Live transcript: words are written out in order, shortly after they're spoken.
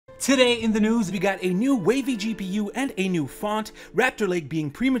Today in the news, we got a new wavy GPU and a new font, Raptor Lake being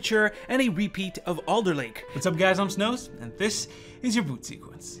premature, and a repeat of Alder Lake. What's up guys, I'm Snows, and this is your boot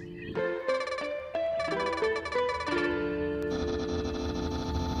sequence.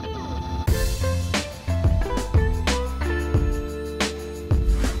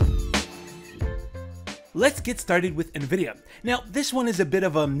 Let's get started with Nvidia. Now, this one is a bit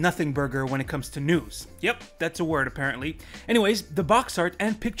of a nothing burger when it comes to news. Yep, that's a word apparently. Anyways, the box art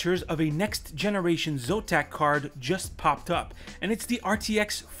and pictures of a next generation Zotac card just popped up, and it's the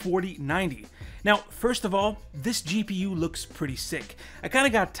RTX 4090. Now, first of all, this GPU looks pretty sick. I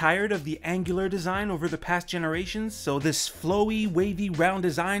kinda got tired of the angular design over the past generations, so this flowy, wavy, round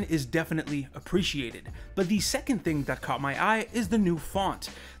design is definitely appreciated. But the second thing that caught my eye is the new font.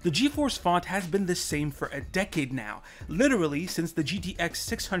 The Geforce font has been the same for a decade now, literally since the GTX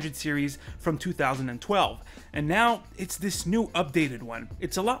 600 series from 2012. And now it's this new updated one.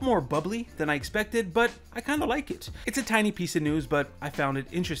 It's a lot more bubbly than I expected, but I kinda like it. It's a tiny piece of news, but I found it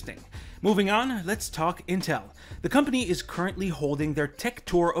interesting. Moving on, let's talk Intel. The company is currently holding their tech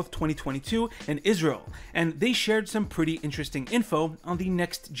tour of 2022 in Israel, and they shared some pretty interesting info on the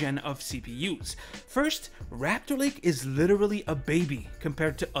next gen of CPUs. First, Raptor Lake is literally a baby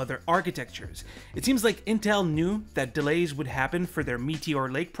compared to other architectures. It seems like Intel knew that delays would happen for their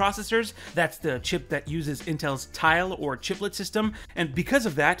Meteor Lake processors. That's the chip that uses Intel's tile or chiplet system, and because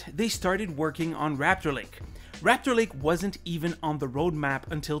of that, they started working on Raptor Lake. Raptor Lake wasn't even on the roadmap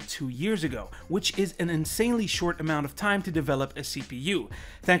until 2 years ago, which is an insanely short amount of time to develop a CPU.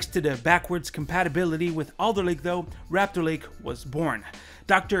 Thanks to the backwards compatibility with Alder Lake though, Raptor Lake was born.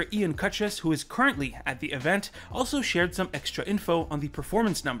 Dr. Ian Cuttress, who is currently at the event, also shared some extra info on the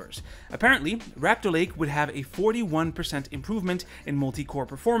performance numbers. Apparently, Raptor Lake would have a 41% improvement in multi-core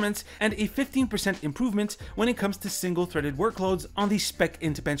performance and a 15% improvement when it comes to single-threaded workloads on the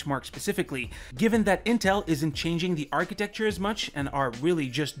spec-int benchmark specifically. Given that Intel isn't changing the architecture as much and are really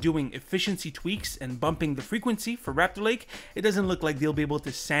just doing efficiency tweaks and bumping the frequency for Raptor Lake, it doesn't look like they'll be able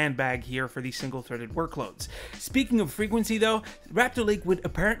to sandbag here for these single-threaded workloads. Speaking of frequency though, Raptor Lake would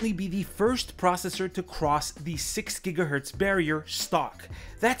apparently be the first processor to cross the 6 GHz barrier stock.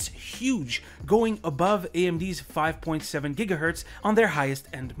 That's huge, going above AMD's 5.7 GHz on their highest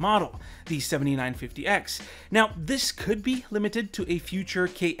end model, the 7950X. Now, this could be limited to a future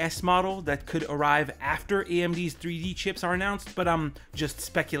KS model that could arrive after AMD's 3D chips are announced, but I'm just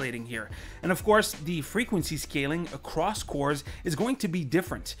speculating here. And of course, the frequency scaling across cores is going to be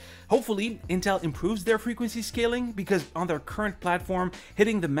different. Hopefully, Intel improves their frequency scaling because on their current platform,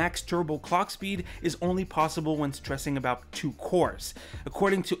 hitting the max turbo clock speed is only possible when stressing about 2 cores.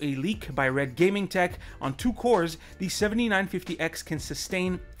 According to a leak by Red Gaming Tech, on 2 cores, the 7950X can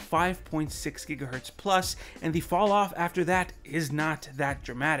sustain 5.6 GHz plus, and the fall off after that is not that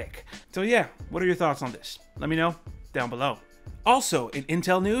dramatic. So yeah, what are your thoughts on this? Let me know down below. Also, in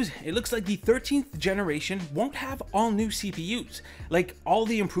Intel news, it looks like the 13th generation won't have all new CPUs. Like, all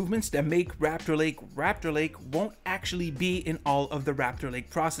the improvements that make Raptor Lake won't actually be in all of the Raptor Lake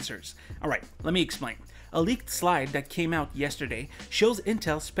processors. Alright, let me explain. A leaked slide that came out yesterday shows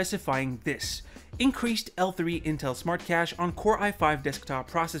Intel specifying this: increased L3 Intel Smart Cache on Core i5 desktop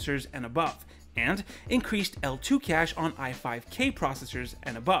processors and above, and increased L2 cache on i5K processors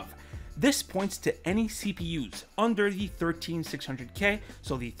and above. This points to any CPUs under the 13600K,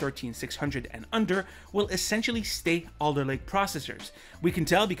 so the 13600 and under, will essentially stay Alder Lake processors. We can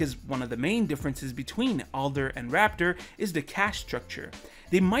tell because one of the main differences between Alder and Raptor is the cache structure.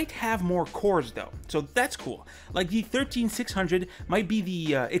 They might have more cores though, so that's cool. Like the 13600 might be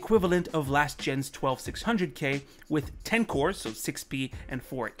the equivalent of last gen's 12600K with 10 cores, so 6P and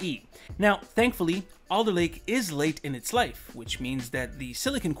 4E. Now, thankfully, Alder Lake is late in its life, which means that the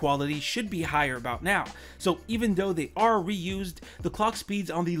silicon quality should be higher about now. So even though they are reused, the clock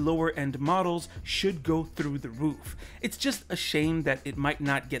speeds on the lower end models should go through the roof. It's just a shame that it might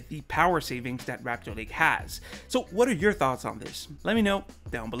not get the power savings that Raptor Lake has. So what are your thoughts on this? Let me know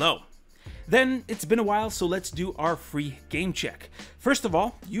down below. Then, it's been a while, so let's do our free game check. First of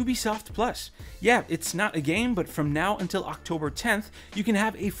all, Ubisoft Plus. Yeah, it's not a game, but from now until October 10th, you can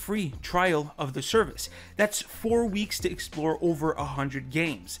have a free trial of the service. That's 4 weeks to explore over 100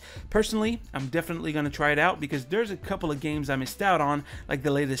 games. Personally, I'm definitely gonna try it out because there's a couple of games I missed out on, like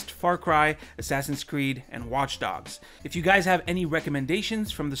the latest Far Cry, Assassin's Creed, and Watch Dogs. If you guys have any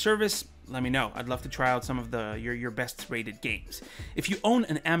recommendations from the service, let me know. I'd love to try out some of your best rated games. If you own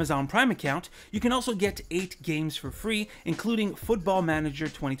an Amazon Prime account, you can also get 8 games for free, including Football Manager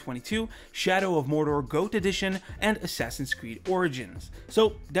 2022, Shadow of Mordor GOAT Edition, and Assassin's Creed Origins.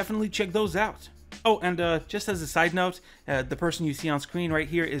 So definitely check those out. Oh, and just as a side note, the person you see on screen right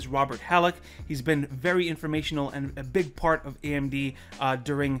here is Robert Halleck. He's been very informational and a big part of AMD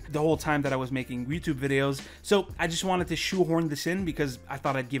during the whole time that I was making YouTube videos. So I just wanted to shoehorn this in because I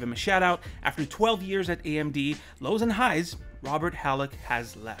thought I'd give him a shout out. After 12 years at AMD, lows and highs, Robert Halleck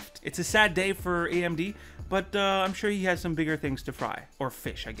has left. It's a sad day for AMD, but I'm sure he has some bigger things to fry. Or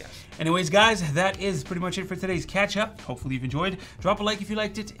fish, I guess. Anyways, guys, that is pretty much it for today's catch-up. Hopefully you've enjoyed. Drop a like if you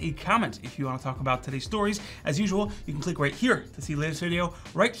liked it, a comment if you want to talk about today's stories. As usual, you can click right here to see the latest video,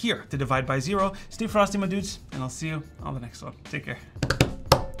 right here to divide by 0. Stay frosty, my dudes, and I'll see you on the next one. Take care.